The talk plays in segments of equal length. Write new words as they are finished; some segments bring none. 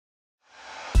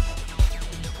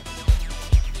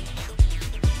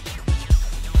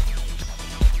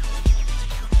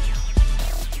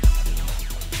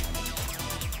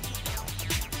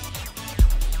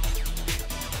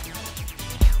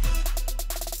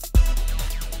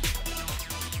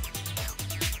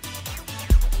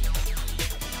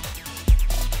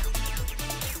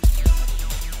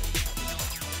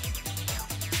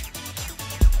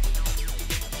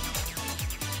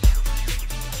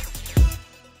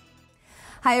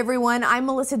Hi everyone, I'm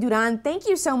Melissa Duran. Thank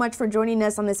you so much for joining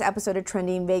us on this episode of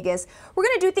Trending Vegas. We're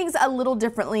going to do things a little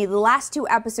differently. The last two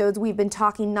episodes we've been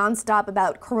talking nonstop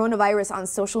about coronavirus on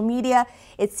social media.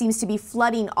 It seems to be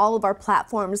flooding all of our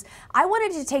platforms. I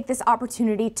wanted to take this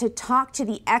opportunity to talk to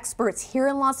the experts here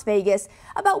in Las Vegas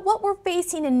about what we're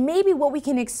facing and maybe what we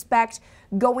can expect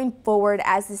going forward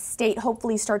as the state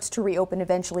hopefully starts to reopen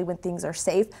eventually when things are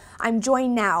safe. I'm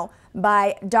joined now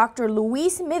by Dr.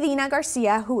 Luis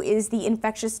Medina-Garcia, who is the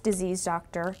infectious disease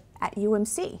doctor at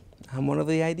UMC. I'm one of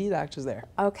the ID doctors there.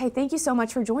 Okay, thank you so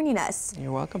much for joining us.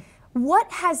 You're welcome.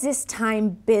 What has this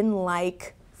time been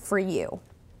like for you?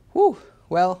 Whew.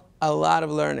 Well, a lot of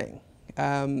learning.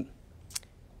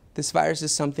 This virus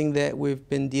is something that we've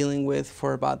been dealing with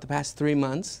for about the past 3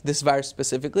 months. This virus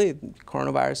specifically,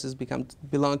 coronavirus has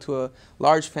belong to a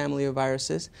large family of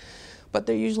viruses, but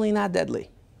they're usually not deadly.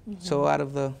 So out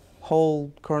of the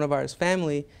whole coronavirus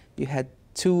family, you had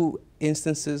 2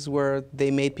 instances where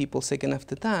they made people sick enough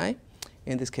to die,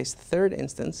 in this case the 3rd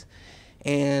instance,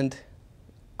 and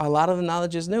a lot of the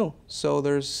knowledge is new. So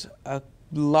there's a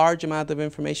large amount of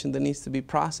information that needs to be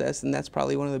processed, and that's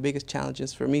probably one of the biggest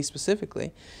challenges for me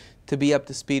specifically, to be up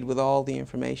to speed with all the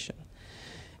information.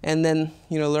 And then,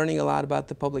 learning a lot about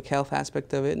the public health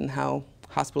aspect of it and how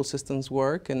hospital systems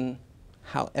work and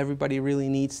how everybody really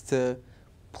needs to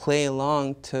play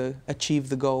along to achieve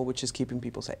the goal, which is keeping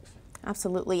people safe.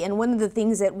 Absolutely. And one of the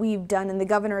things that we've done and the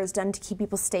governor has done to keep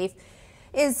people safe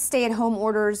is stay-at-home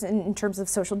orders in terms of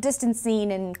social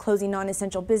distancing and closing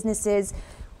non-essential businesses.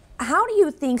 How do you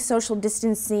think social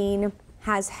distancing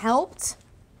has helped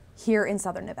here in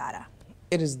Southern Nevada?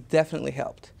 It has definitely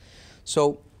helped.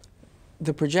 So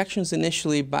the projections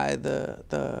initially by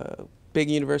the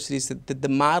big universities that did the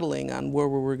modeling on where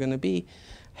we were going to be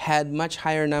had much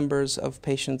higher numbers of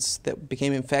patients that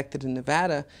became infected in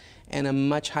Nevada and a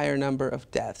much higher number of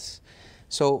deaths.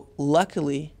 So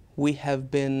luckily, we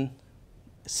have been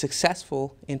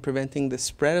successful in preventing the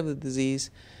spread of the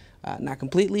disease, not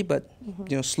completely, but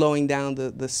slowing down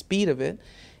the speed of it.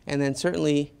 And then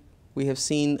certainly we have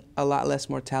seen a lot less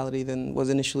mortality than was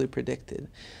initially predicted.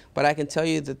 But I can tell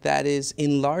you that that is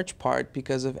in large part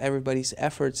because of everybody's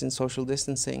efforts in social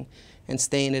distancing and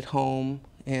staying at home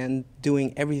and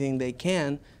doing everything they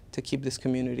can to keep this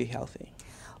community healthy.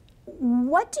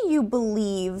 What do you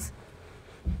believe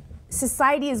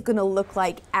society is going to look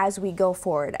like as we go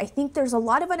forward? I think there's a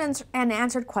lot of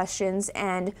unanswered questions,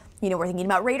 and we're thinking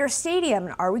about Raider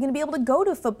Stadium. Are we going to be able to go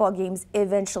to football games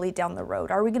eventually down the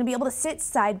road? Are we going to be able to sit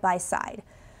side by side?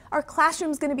 Are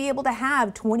classrooms going to be able to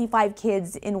have 25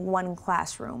 kids in one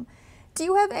classroom? Do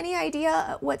you have any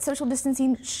idea what social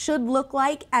distancing should look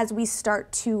like as we start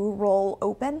to roll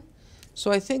open?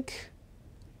 So I think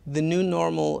the new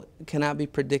normal cannot be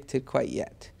predicted quite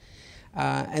yet.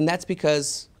 And that's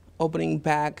because opening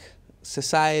back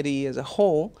society as a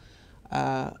whole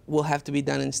will have to be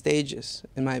done in stages,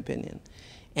 in my opinion.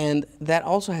 And that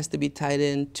also has to be tied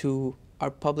into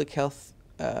our public health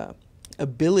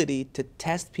ability to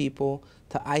test people,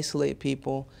 to isolate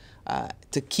people,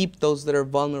 to keep those that are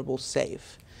vulnerable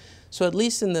safe. So at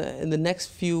least in the next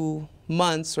few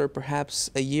months, or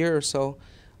perhaps a year or so,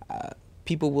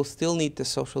 people will still need to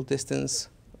social distance.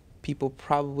 People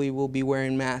probably will be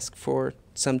wearing masks for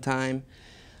some time.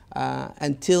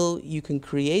 Until you can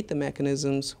create the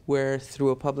mechanisms where through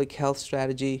a public health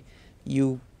strategy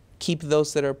you keep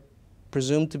those that are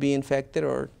presumed to be infected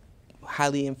or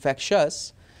highly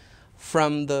infectious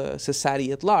from the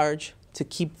society at large to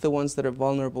keep the ones that are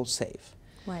vulnerable safe.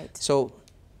 Right. So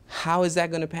how is that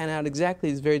going to pan out exactly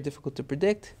is very difficult to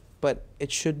predict, but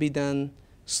it should be done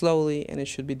slowly and it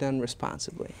should be done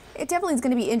responsibly. It definitely is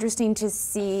going to be interesting to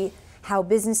see how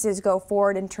businesses go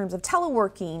forward in terms of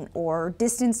teleworking or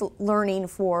distance learning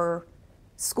for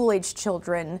school-aged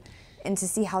children, and to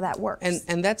see how that works.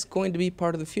 And that's going to be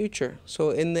part of the future. So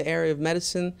in the area of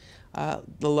medicine,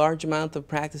 the large amount of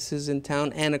practices in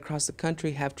town and across the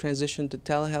country have transitioned to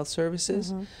telehealth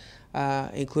services,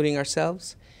 including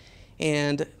ourselves.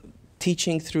 And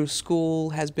teaching through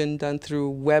school has been done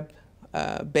through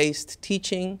web-based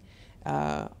teaching.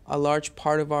 A large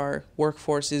part of our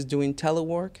workforce is doing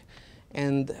telework.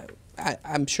 And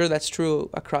I'm sure that's true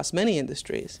across many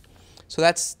industries. So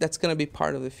that's going to be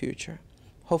part of the future.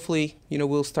 Hopefully,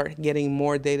 we'll start getting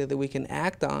more data that we can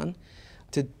act on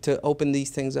to open these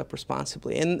things up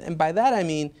responsibly. And by that I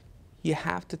mean you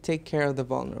have to take care of the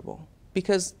vulnerable,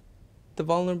 because the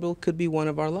vulnerable could be one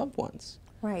of our loved ones.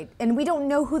 Right, and we don't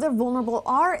know who the vulnerable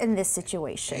are in this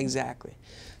situation. Exactly.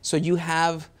 So you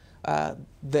have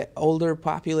the older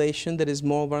population that is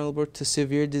more vulnerable to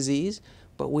severe disease,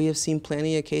 but we have seen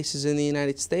plenty of cases in the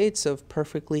United States of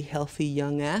perfectly healthy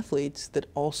young athletes that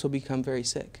also become very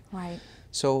sick. Right.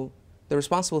 So the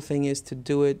responsible thing is to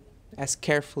do it as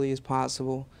carefully as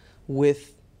possible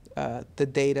with the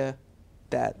data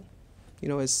that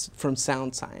is from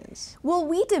sound science. Will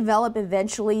we develop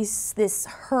eventually this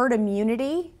herd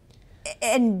immunity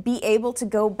and be able to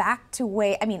go back to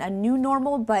a new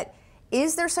normal, but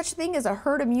is there such a thing as a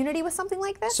herd immunity with something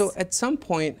like this? So at some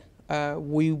point,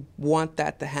 we want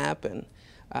that to happen.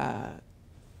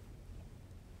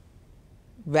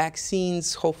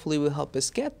 Vaccines hopefully will help us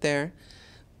get there,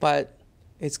 but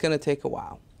it's going to take a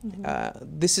while.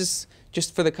 This is,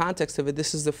 just for the context of it,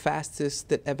 this is the fastest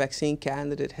that a vaccine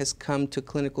candidate has come to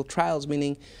clinical trials,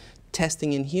 meaning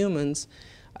testing in humans.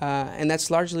 And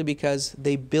that's largely because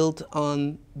they built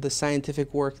on the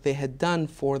scientific work they had done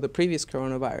for the previous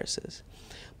coronaviruses.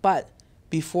 But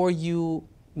before you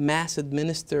mass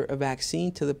administer a vaccine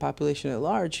to the population at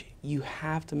large, you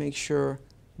have to make sure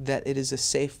that it is a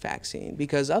safe vaccine,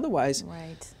 because otherwise,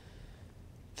 right,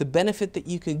 the benefit that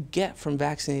you could get from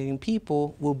vaccinating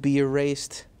people will be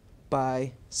erased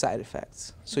by side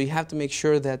effects. So you have to make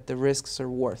sure that the risks are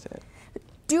worth it.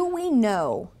 Do we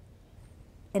know,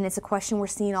 and it's a question we're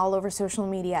seeing all over social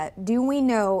media, do we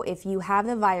know if you have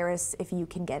the virus, if you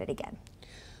can get it again?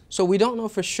 So we don't know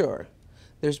for sure.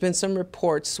 There's been some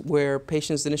reports where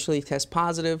patients initially test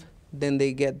positive, then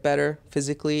they get better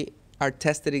physically, are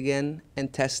tested again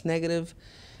and test negative,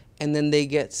 and then they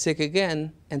get sick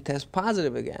again and test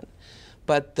positive again.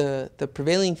 But the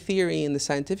prevailing theory in the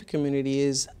scientific community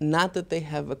is not that they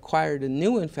have acquired a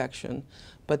new infection,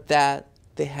 but that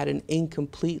they had an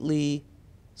incompletely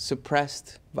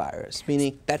suppressed virus,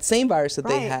 meaning that same virus that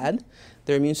they had,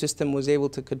 their immune system was able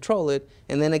to control it,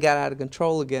 and then it got out of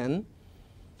control again,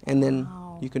 and then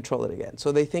you control it again.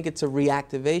 So they think it's a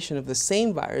reactivation of the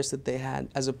same virus that they had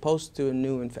as opposed to a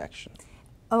new infection.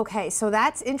 Okay, so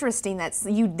that's interesting.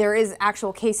 There is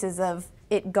actual cases of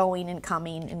it going and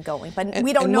coming and going, but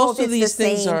we don't know if it's the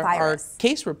same virus. Most of these things are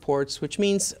case reports, which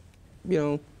means,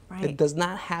 it does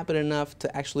not happen enough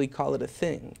to actually call it a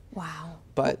thing. Wow.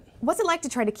 But what's it like to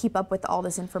try to keep up with all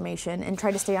this information and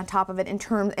try to stay on top of it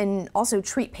and also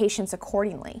treat patients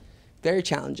accordingly? Very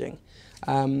challenging.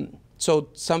 So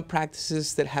some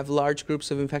practices that have large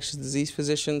groups of infectious disease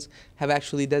physicians have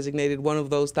actually designated one of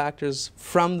those doctors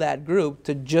from that group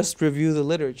to just review the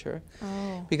literature,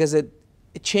 because it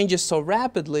changes so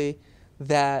rapidly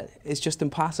that it's just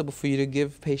impossible for you to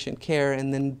give patient care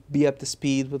and then be up to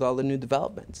speed with all the new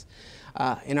developments.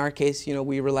 In our case,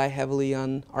 we rely heavily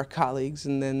on our colleagues,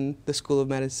 and then the School of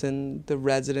Medicine, the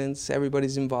residents,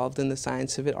 everybody's involved in the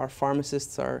science of it. Our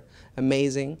pharmacists are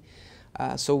amazing.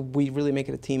 So we really make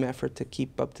it a team effort to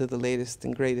keep up to the latest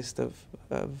and greatest of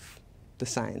the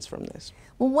science from this.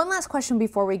 Well, one last question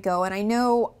before we go, and I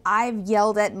know I've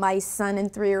yelled at my son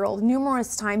and 3-year-old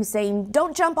numerous times saying,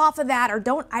 don't jump off of that,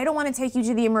 or I don't want to take you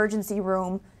to the emergency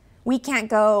room. We can't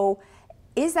go.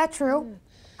 Is that true?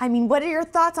 I mean, what are your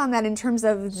thoughts on that in terms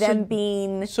of them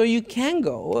being... So you can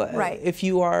go. Right. If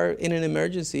you are in an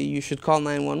emergency, you should call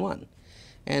 911.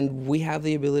 And we have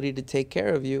the ability to take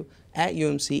care of you at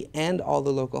UMC and all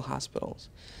the local hospitals.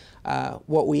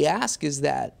 What we ask is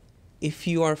that if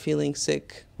you are feeling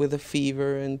sick with a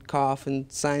fever and cough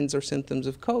and signs or symptoms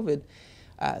of COVID,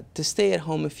 to stay at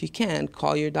home if you can.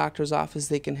 Call your doctor's office.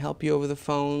 They can help you over the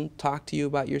phone, talk to you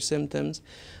about your symptoms.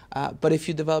 But if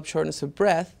you develop shortness of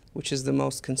breath, which is the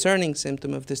most concerning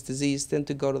symptom of this disease, then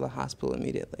to go to the hospital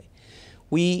immediately.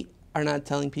 We are not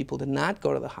telling people to not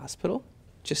go to the hospital,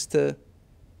 just to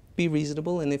be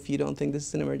reasonable, and if you don't think this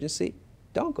is an emergency,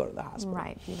 don't go to the hospital.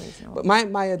 Right, be reasonable. But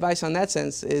my advice on that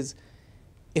sense is,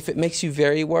 if it makes you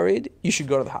very worried, you should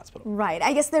go to the hospital. Right.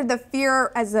 I guess the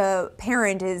fear as a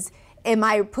parent is, am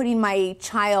I putting my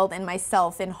child and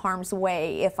myself in harm's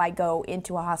way if I go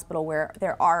into a hospital where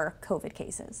there are COVID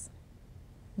cases?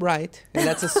 Right, and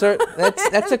that's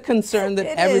a concern that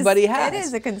everybody has. It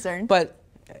is a concern. But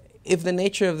if the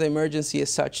nature of the emergency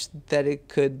is such that it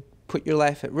could put your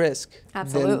life at risk,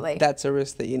 absolutely, then that's a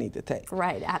risk that you need to take.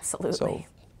 Right, absolutely.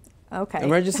 So, okay.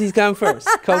 Emergencies come first,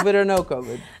 COVID or no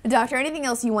COVID. Doctor, anything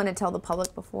else you want to tell the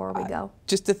public before we go?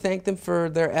 Just to thank them for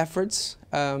their efforts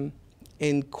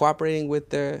in cooperating with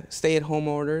the stay-at-home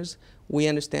orders. We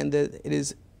understand that it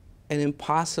is an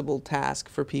impossible task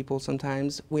for people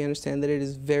sometimes. We understand that it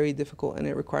is very difficult and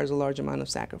it requires a large amount of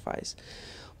sacrifice.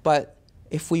 But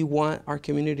if we want our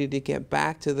community to get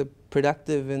back to the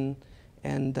productive and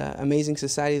amazing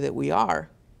society that we are,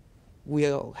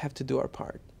 we'll have to do our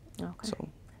part. Okay. So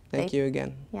thank you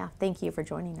again. Yeah, thank you for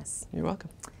joining us. You're welcome.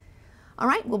 All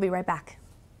right, we'll be right back.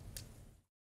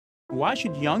 Why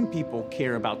should young people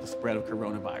care about the spread of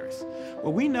coronavirus?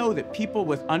 Well, we know that people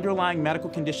with underlying medical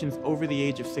conditions over the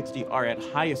age of 60 are at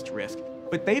highest risk,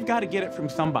 but they've got to get it from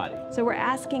somebody. So we're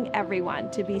asking everyone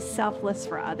to be selfless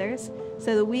for others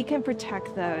so that we can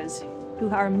protect those who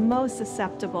are most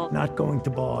susceptible. Not going to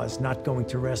bars, not going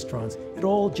to restaurants. It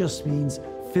all just means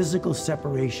physical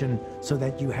separation so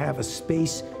that you have a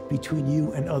space between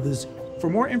you and others. For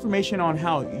more information on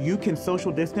how you can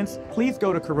social distance, please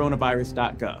go to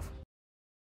coronavirus.gov.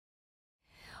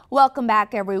 Welcome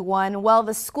back, everyone. Well,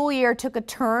 the school year took a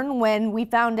turn when we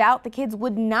found out the kids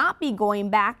would not be going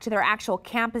back to their actual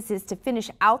campuses to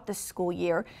finish out the school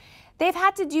year. They've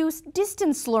had to do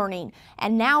distance learning,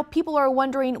 and now people are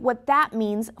wondering what that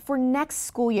means for next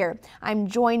school year. I'm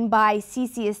joined by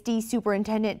CCSD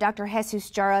Superintendent Dr. Jesus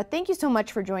Jara. Thank you so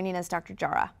much for joining us, Dr.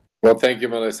 Jara. Well, thank you,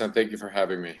 Melissa, and thank you for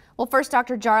having me. Well, first,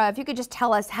 Dr. Jara, if you could just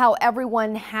tell us how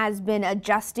everyone has been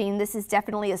adjusting. This is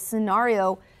definitely a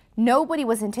scenario nobody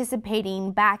was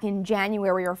anticipating back in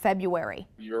January or February.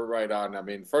 You're right on. I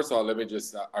mean, first of all,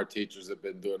 our teachers have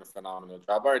been doing a phenomenal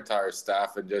job. Our entire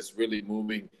staff, and just really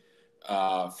moving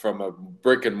from a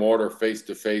brick and mortar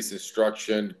face-to-face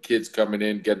instruction, kids coming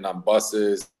in, getting on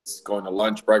buses, going to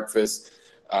lunch, breakfast,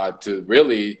 to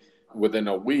really within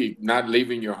a week, not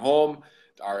leaving your home.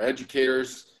 Our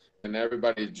educators and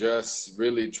everybody just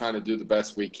really trying to do the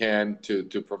best we can to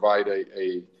provide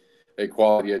a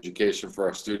quality education for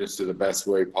our students to the best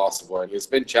way possible. And it's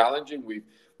been challenging.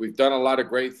 We've done a lot of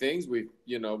great things. We've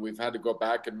had to go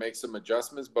back and make some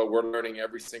adjustments, but we're learning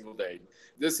every single day.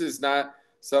 This is not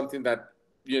something that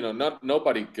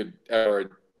nobody could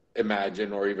ever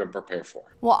imagine or even prepare for.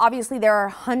 Well, obviously there are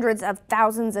hundreds of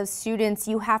thousands of students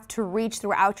you have to reach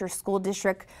throughout your school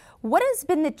district. What has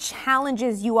been the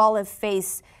challenges you all have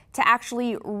faced to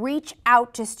actually reach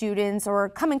out to students or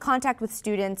come in contact with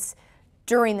students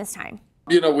during this time?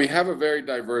 We have a very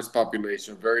diverse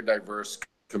population, very diverse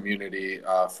community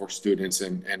for students,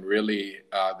 and really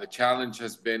the challenge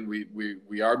has been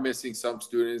we are missing some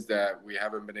students that we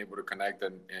haven't been able to connect,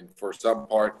 and for some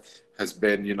part has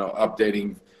been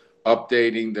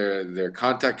updating their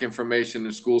contact information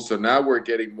in school. So now we're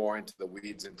getting more into the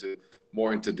weeds,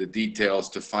 more into the details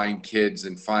to find kids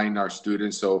and find our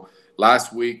students. So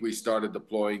last week we started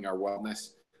deploying our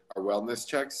wellness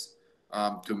checks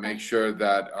to make sure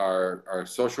that our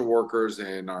social workers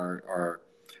and our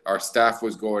staff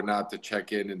was going out to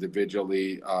check in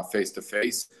individually, face to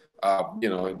face,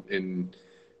 to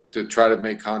try to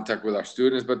make contact with our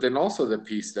students. But then also the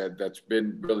piece that's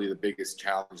been really the biggest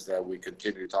challenge that we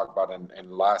continue to talk about. And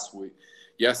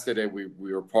yesterday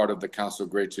we were part of the Council of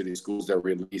Great City Schools that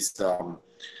released, a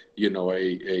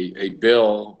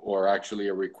bill, or actually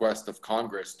a request of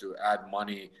Congress to add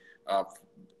money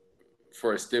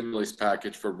for a stimulus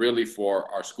package for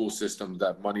our school systems,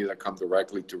 that money that comes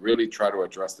directly to really try to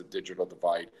address the digital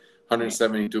divide.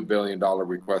 $172 billion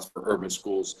request for urban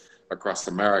schools across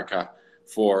America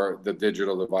for the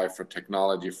digital divide, for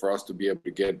technology, for us to be able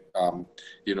to get,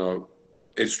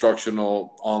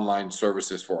 instructional online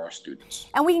services for our students.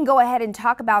 And we can go ahead and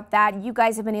talk about that. You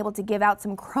guys have been able to give out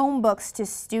some Chromebooks to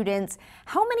students.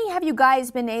 How many have you guys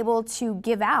been able to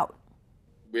give out?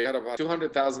 We had about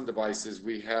 200,000 devices.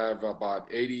 We have about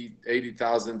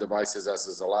 80,000 devices as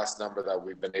is the last number that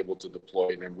we've been able to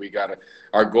deploy. And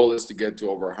our goal is to get to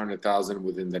over 100,000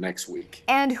 within the next week.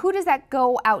 And who does that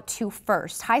go out to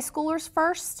first? High schoolers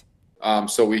first?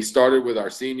 So we started with our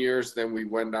seniors, then we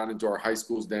went down into our high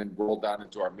schools, then rolled down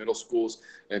into our middle schools.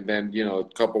 And then, a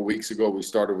couple of weeks ago, we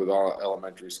started with our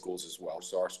elementary schools as well.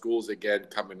 So our schools, again,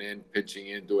 coming in, pitching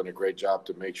in, doing a great job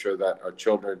to make sure that our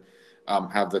children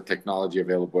have the technology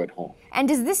available at home. And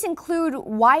does this include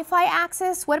Wi-Fi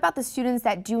access? What about the students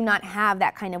that do not have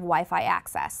that kind of Wi-Fi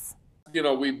access?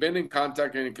 We've been in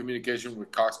contact and in communication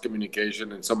with Cox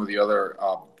Communication and some of the other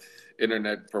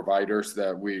internet providers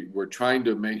that we're trying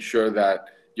to make sure that,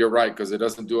 you're right, because it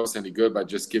doesn't do us any good by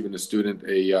just giving the student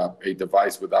a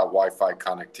device without Wi-Fi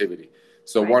connectivity.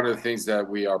 So One of the things that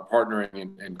we are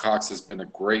partnering, and Cox has been a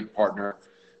great partner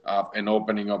in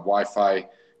opening up Wi-Fi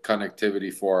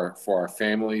connectivity for our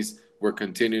families. We're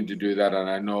continuing to do that, and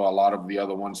I know a lot of the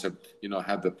other ones have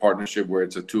had the partnership where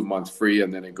it's a 2 month free,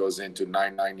 and then it goes into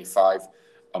 $9.95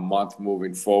 a month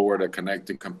moving forward, a Connect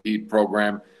and Compete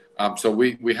program. So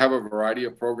we have a variety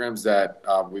of programs that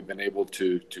we've been able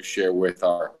to share with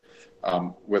our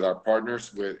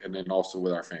partners, and then also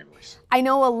with our families. I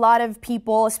know a lot of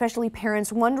people, especially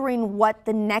parents, wondering what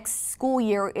the next school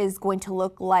year is going to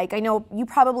look like. I know you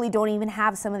probably don't even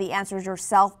have some of the answers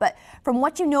yourself, but from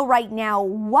what you know right now,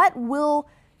 what will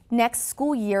next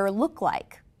school year look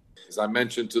like? As I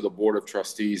mentioned to the Board of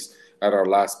Trustees at our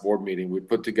last board meeting. We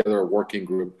put together a working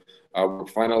group. We're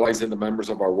finalizing the members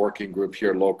of our working group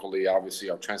here locally. Obviously,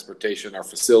 our transportation, our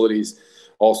facilities,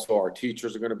 also our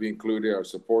teachers are going to be included, our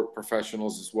support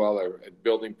professionals as well, our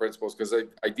building principals, because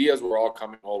ideas were all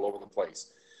coming all over the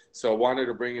place. So I wanted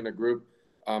to bring in a group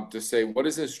to say, what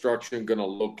is instruction going to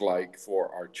look like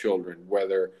for our children,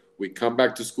 whether we come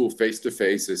back to school face to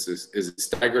face, is it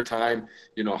stagger time,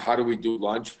 how do we do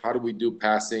lunch, how do we do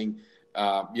passing,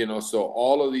 so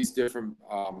all of these different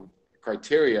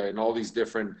criteria and all these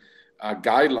different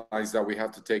guidelines that we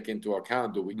have to take into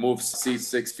account. Do we move seats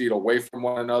 6 feet away from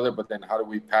one another, but then how do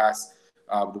we pass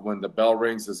when the bell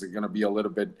rings? Is it going to be a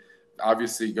little bit,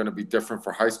 obviously going to be different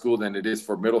for high school than it is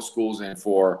for middle schools and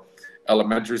for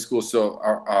elementary school. So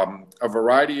a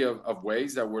variety of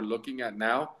ways that we're looking at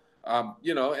now,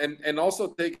 and also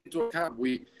take into account,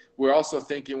 we're also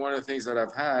thinking, one of the things that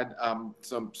I've had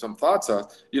some thoughts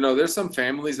of, there's some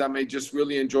families that may just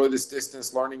really enjoy this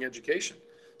distance learning education.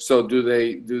 So do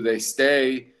they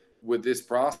stay with this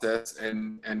process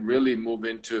and really move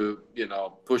into,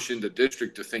 pushing the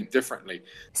district to think differently?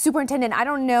 Superintendent, I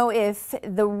don't know if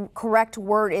the correct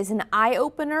word is an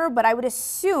eye-opener, but I would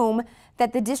assume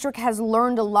that the district has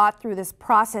learned a lot through this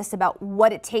process about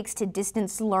what it takes to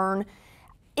distance learn.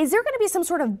 Is there going to be some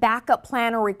sort of backup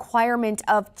plan or requirement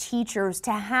of teachers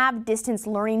to have distance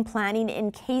learning planning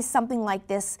in case something like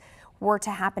this were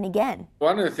to happen again?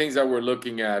 One of the things that we're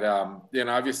looking at,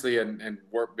 obviously, and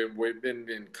we've been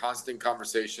in constant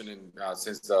conversation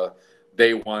since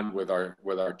day one with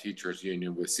our teachers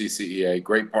union, with CCEA,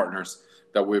 great partners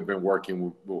that we've been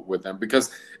working with them,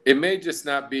 because it may just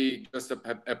not be just a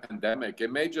pandemic.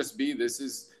 It may just be this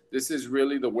is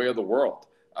really the way of the world.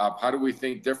 How do we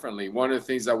think differently? One of the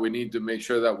things that we need to make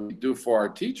sure that we do for our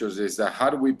teachers is that how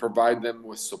do we provide them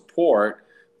with support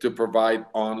to provide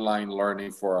online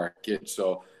learning for our kids?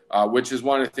 So, which is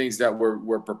one of the things that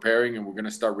we're preparing, and we're going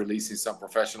to start releasing some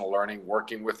professional learning,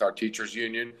 working with our teachers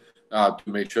union to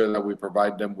make sure that we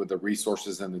provide them with the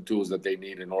resources and the tools that they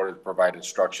need in order to provide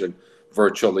instruction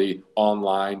virtually,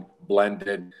 online,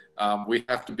 blended. We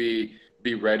have to be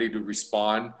ready to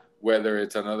respond, whether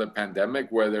it's another pandemic,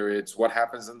 whether it's what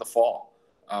happens in the fall.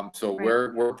 So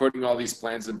right. We're putting all these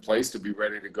plans in place to be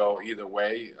ready to go either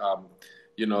way.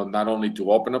 Not only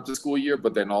to open up the school year,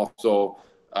 but then also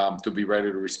to be ready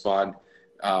to respond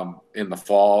in the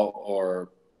fall or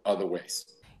other ways.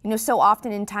 So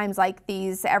often in times like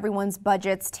these, everyone's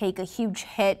budgets take a huge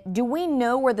hit. Do we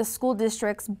know where the school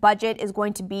district's budget is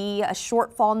going to be, a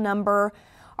shortfall number?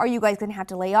 Are you guys going to have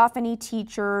to lay off any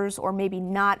teachers or maybe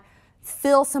not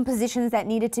fill some positions that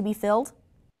needed to be filled?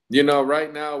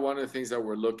 Right now, one of the things that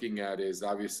we're looking at is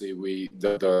obviously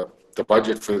the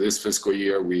budget for this fiscal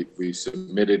year. We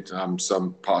submitted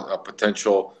some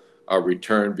potential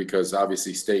return, because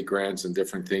obviously state grants and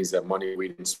different things, that money we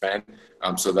didn't spend.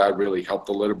 So that really helped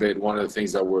a little bit. One of the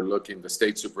things that we're looking, the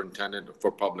state superintendent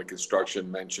for public instruction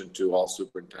mentioned to all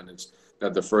superintendents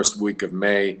that the first week of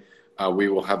May, we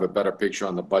will have a better picture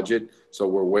on the budget. So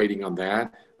we're waiting on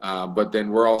that. But then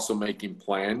we're also making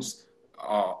plans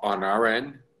on our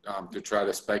end to try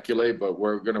to speculate, but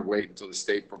we're going to wait until the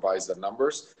state provides the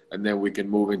numbers, and then we can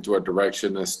move into a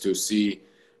direction as to see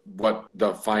what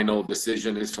the final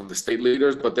decision is from the state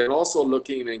leaders, but then also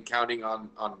looking and counting on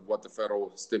what the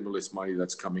federal stimulus money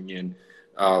that's coming in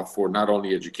for not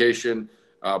only education,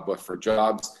 but for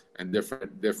jobs and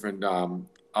different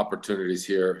opportunities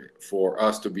here for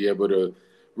us to be able to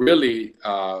really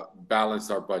balance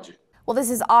our budget. Well, this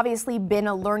has obviously been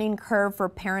a learning curve for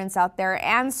parents out there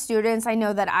and students. I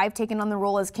know that I've taken on the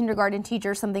role as kindergarten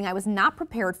teacher, something I was not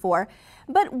prepared for.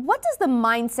 But what does the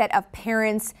mindset of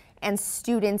parents and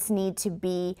students need to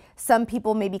be? Some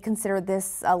people maybe consider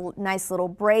this a nice little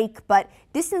break, but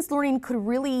distance learning could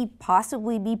really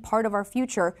possibly be part of our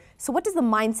future. So what does the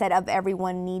mindset of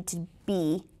everyone need to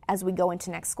be as we go into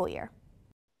next school year?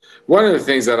 One of the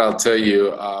things that I'll tell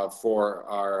you for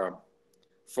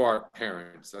our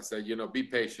parents, I said, be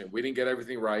patient. We didn't get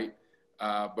everything right,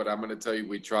 but I'm going to tell you,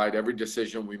 we tried. Every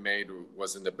decision we made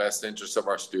was in the best interest of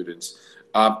our students.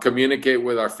 Communicate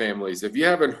with our families. If you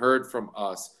haven't heard from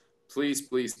us, please,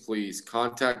 please, please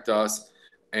contact us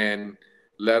and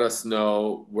let us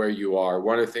know where you are.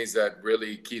 One of the things that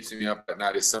really keeps me up at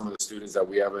night is some of the students that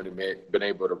we haven't been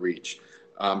able to reach.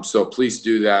 So please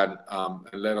do that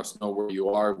and let us know where you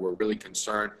are. We're really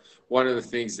concerned. One of the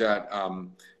things that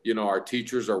our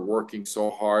teachers are working so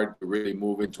hard to really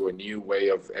move into a new way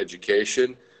of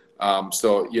education.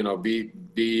 So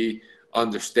be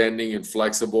understanding and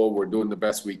flexible. We're doing the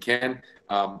best we can,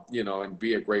 and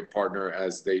be a great partner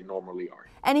as they normally are.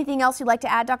 Anything else you'd like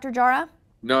to add, Dr. Jara?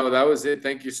 No, that was it.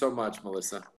 Thank you so much,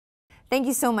 Melissa. Thank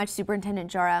you so much,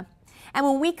 Superintendent Jara. And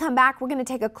when we come back, we're going to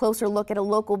take a closer look at a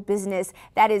local business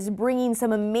that is bringing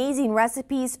some amazing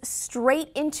recipes straight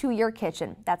into your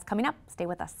kitchen. That's coming up. Stay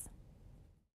with us.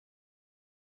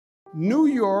 New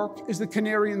York is the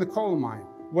canary in the coal mine.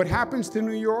 What happens to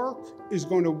New York is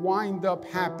going to wind up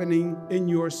happening in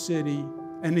your city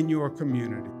and in your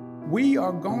community. We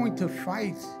are going to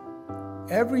fight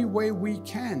every way we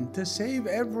can to save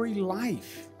every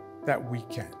life that we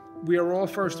can. We are all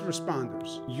first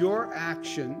responders. Your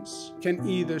actions can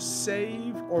either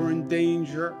save or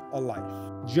endanger a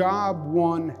life. Job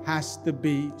one has to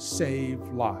be save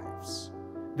lives.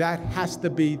 That has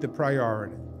to be the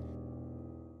priority.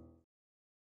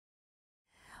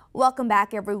 Welcome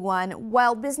back, everyone.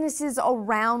 While businesses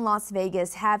around Las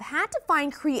Vegas have had to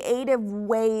find creative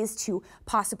ways to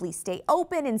possibly stay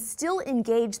open and still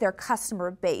engage their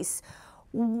customer base,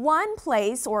 one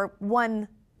place, or one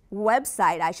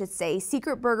website, I should say,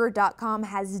 secretburger.com,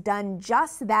 has done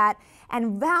just that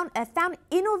and found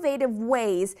innovative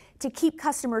ways to keep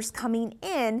customers coming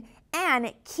in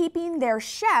and keeping their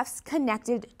chefs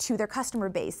connected to their customer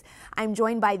base. I'm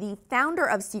joined by the founder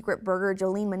of Secret Burger,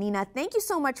 Jolene Medina. Thank you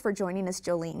so much for joining us,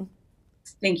 Jolene.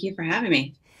 Thank you for having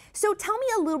me. So tell me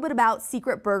a little bit about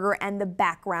Secret Burger and the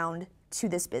background to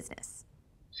this business.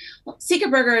 Well,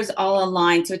 Secret Burger is all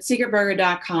online, so it's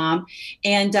secretburger.com,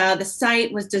 and the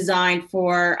site was designed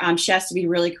for chefs to be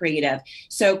really creative.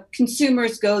 So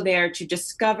consumers go there to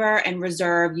discover and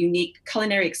reserve unique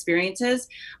culinary experiences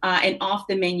and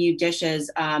off-the-menu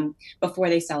dishes before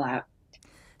they sell out.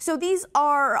 So these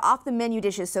are off-the-menu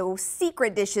dishes, so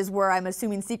secret dishes, where I'm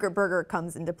assuming Secret Burger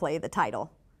comes into play, the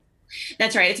title.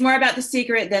 That's right. It's more about the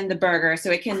secret than the burger.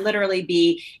 So it can literally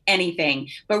be anything.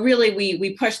 But really,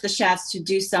 we push the chefs to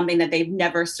do something that they've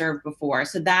never served before.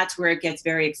 So that's where it gets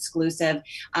very exclusive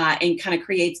and kind of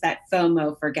creates that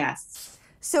FOMO for guests.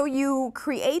 So you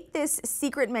create this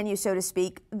secret menu, so to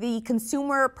speak. The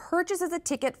consumer purchases a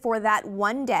ticket for that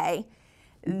one day.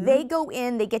 Mm-hmm. They go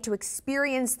in, they get to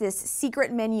experience this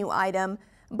secret menu item.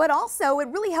 But also, it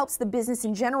really helps the business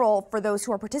in general for those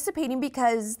who are participating,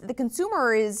 because the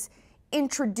consumer is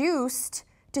introduced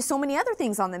to so many other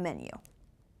things on the menu.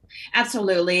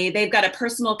 Absolutely. They've got a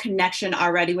personal connection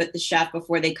already with the chef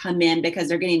before they come in, because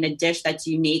they're getting a dish that's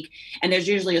unique and there's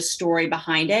usually a story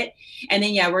behind it. And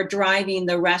then, yeah, we're driving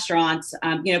the restaurants,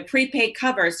 prepaid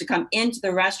covers to come into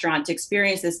the restaurant to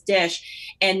experience this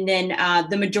dish. And then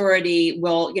the majority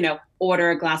will,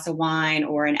 order a glass of wine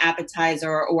or an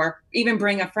appetizer, or even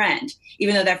bring a friend.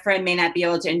 Even though that friend may not be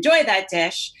able to enjoy that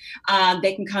dish,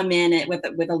 they can come in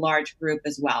with a large group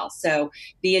as well. So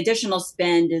the additional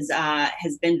spend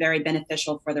has been very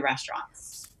beneficial for the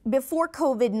restaurants. Before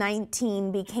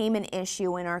COVID-19 became an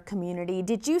issue in our community,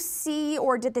 did you see,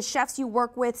 or did the chefs you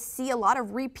work with see a lot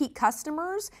of repeat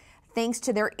customers thanks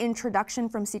to their introduction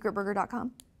from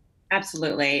secretburger.com?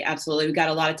 Absolutely. Absolutely. We got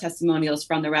a lot of testimonials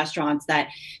from the restaurants that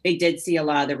they did see a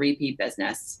lot of the repeat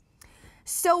business.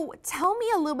 So tell me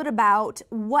a little bit about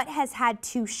what has had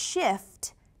to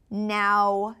shift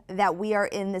now that we are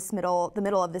in the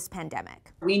middle of this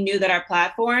pandemic. We knew that our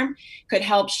platform could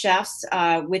help chefs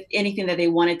with anything that they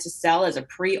wanted to sell as a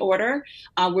pre-order,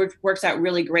 which works out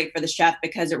really great for the chef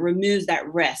because it removes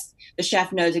that risk. The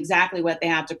chef knows exactly what they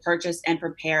have to purchase and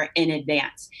prepare in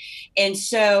advance. And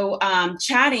so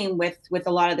chatting with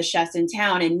a lot of the chefs in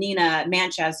town, and Nina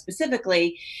Manchas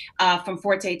specifically from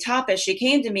Forte Tapas, she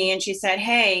came to me and she said,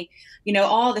 hey,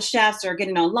 all the chefs are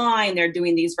getting online, they're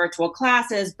doing these virtual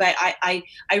classes, but I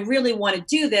really want to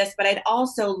do this, but I'd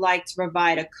also like to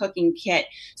provide a cooking kit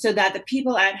so that the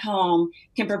people at home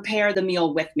can prepare the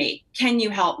meal with me. Can you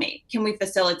help me? Can we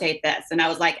facilitate this? And I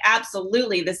was like,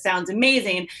 absolutely, this sounds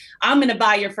amazing. I'm going to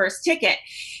buy your first ticket.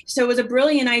 So it was a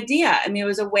brilliant idea. I mean, it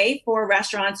was a way for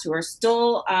restaurants who are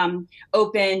still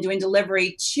open, doing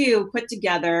delivery, to put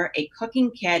together a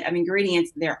cooking kit of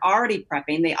ingredients they're already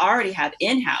prepping, they already have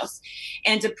in-house,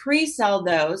 and to pre-sell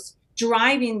those,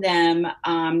 driving them,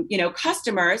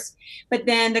 customers, but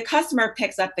then the customer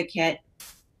picks up the kit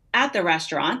at the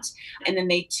restaurant, and then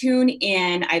they tune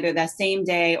in either that same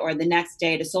day or the next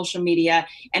day to social media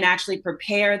and actually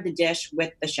prepare the dish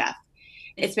with the chef.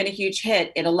 It's been a huge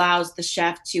hit. It allows the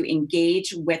chef to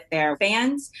engage with their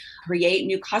fans, create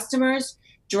new customers,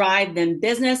 drive them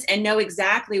business, and know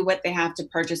exactly what they have to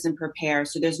purchase and prepare,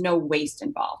 so there's no waste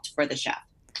involved for the chef.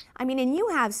 I mean, and you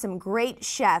have some great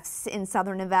chefs in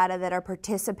Southern Nevada that are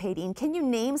participating. Can you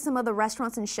name some of the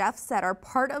restaurants and chefs that are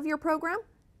part of your program?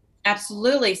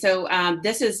 Absolutely. So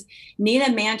this is Nina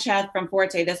Mancheth from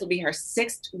Forte. This will be her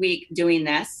 6th week doing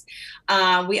this.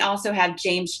 We also have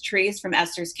James Trees from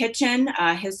Esther's Kitchen.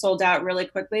 His sold out really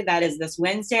quickly. That is this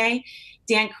Wednesday.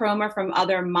 Dan Cromer from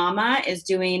Other Mama is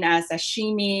doing a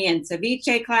sashimi and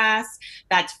ceviche class.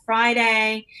 That's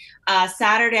Friday.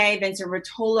 Saturday, Vincent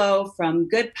Rotolo from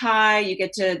Good Pie. You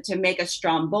get to make a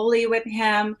stromboli with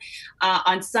him.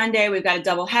 On Sunday, we've got a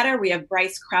doubleheader. We have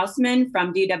Bryce Krausman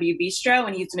from DW Bistro,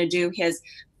 and he's going to do his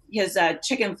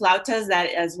chicken flautas. That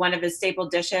is one of his staple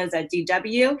dishes at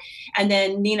DW. And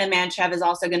then Nina Manchev is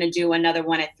also going to do another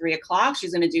one at 3 o'clock.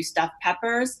 She's going to do stuffed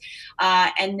peppers.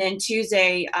 And then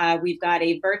Tuesday, we've got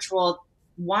a virtual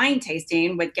wine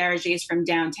tasting with garages from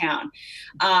downtown.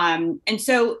 And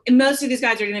so most of these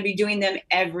guys are going to be doing them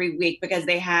every week because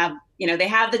they have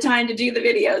the time to do the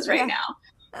videos right now.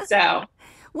 So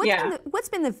what's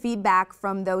been the feedback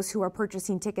from those who are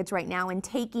purchasing tickets right now and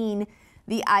taking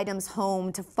the items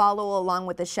home to follow along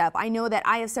with the chef? I know that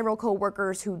I have several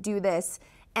coworkers who do this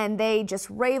and they just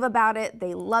rave about it.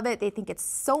 They love it. They think it's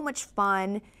so much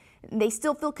fun. They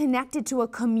still feel connected to a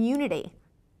community.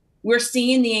 We're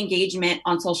seeing the engagement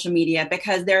on social media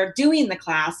because they're doing the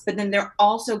class, but then they're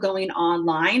also going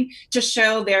online to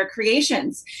show their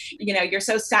creations. You know, you're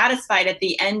so satisfied at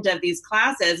the end of these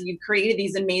classes. You've created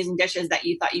these amazing dishes that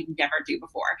you thought you'd never do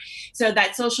before. So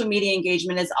that social media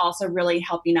engagement is also really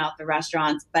helping out the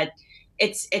restaurants, but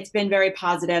it's been very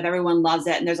positive. Everyone loves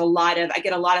it. And I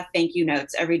get a lot of thank you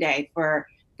notes every day for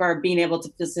being able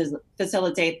to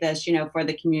facilitate this, for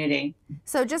the community.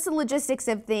 So just the logistics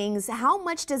of things, how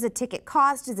much does a ticket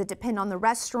cost? Does it depend on the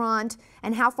restaurant?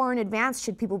 And how far in advance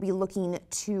should people be looking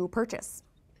to purchase?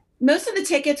 Most of the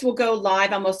tickets will go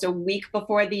live almost a week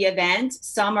before the event.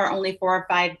 Some are only 4 or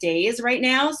 5 days right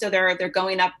now, so they're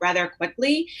going up rather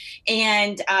quickly.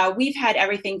 And we've had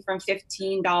everything from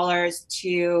 $15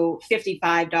 to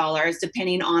 $55,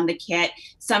 depending on the kit.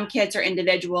 Some kits are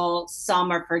individual, some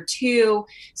are for 2,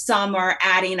 some are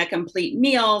adding a complete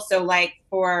meal. So like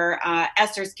for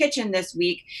Esther's Kitchen this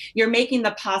week, you're making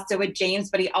the pasta with James,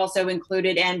 but he also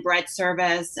included in bread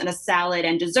service and a salad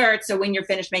and dessert. So when you're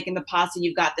finished making the pasta,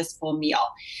 you've got this full meal.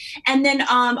 And then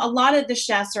a lot of the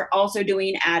chefs are also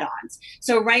doing add-ons.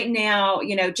 So right now,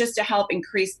 just to help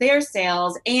increase their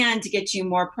sales and to get you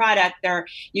more product there,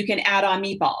 you can add on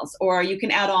meatballs, or you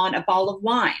can add on a bottle of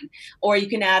wine, or you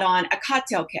can add on a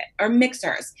cocktail kit or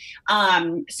mixers.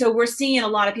 So we're seeing a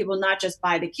lot of people not just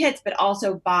buy the kits, but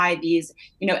also buy these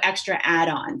extra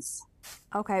add-ons.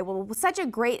 Okay, well, such a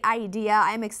great idea.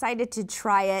 I'm excited to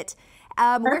try it.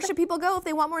 Where should people go if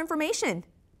they want more information?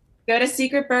 Go to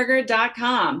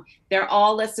secretburger.com. They're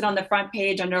all listed on the front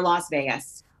page under Las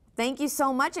Vegas. Thank you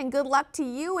so much, and good luck to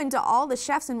you and to all the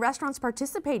chefs and restaurants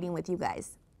participating with you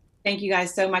guys. Thank you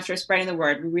guys so much for spreading the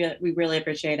word. We really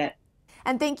appreciate it.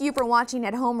 And thank you for watching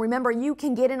at home. Remember, you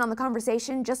can get in on the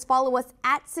conversation. Just follow us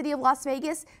at City of Las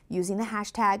Vegas using the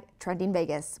hashtag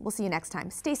TrendingVegas. We'll see you next time.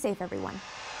 Stay safe, everyone.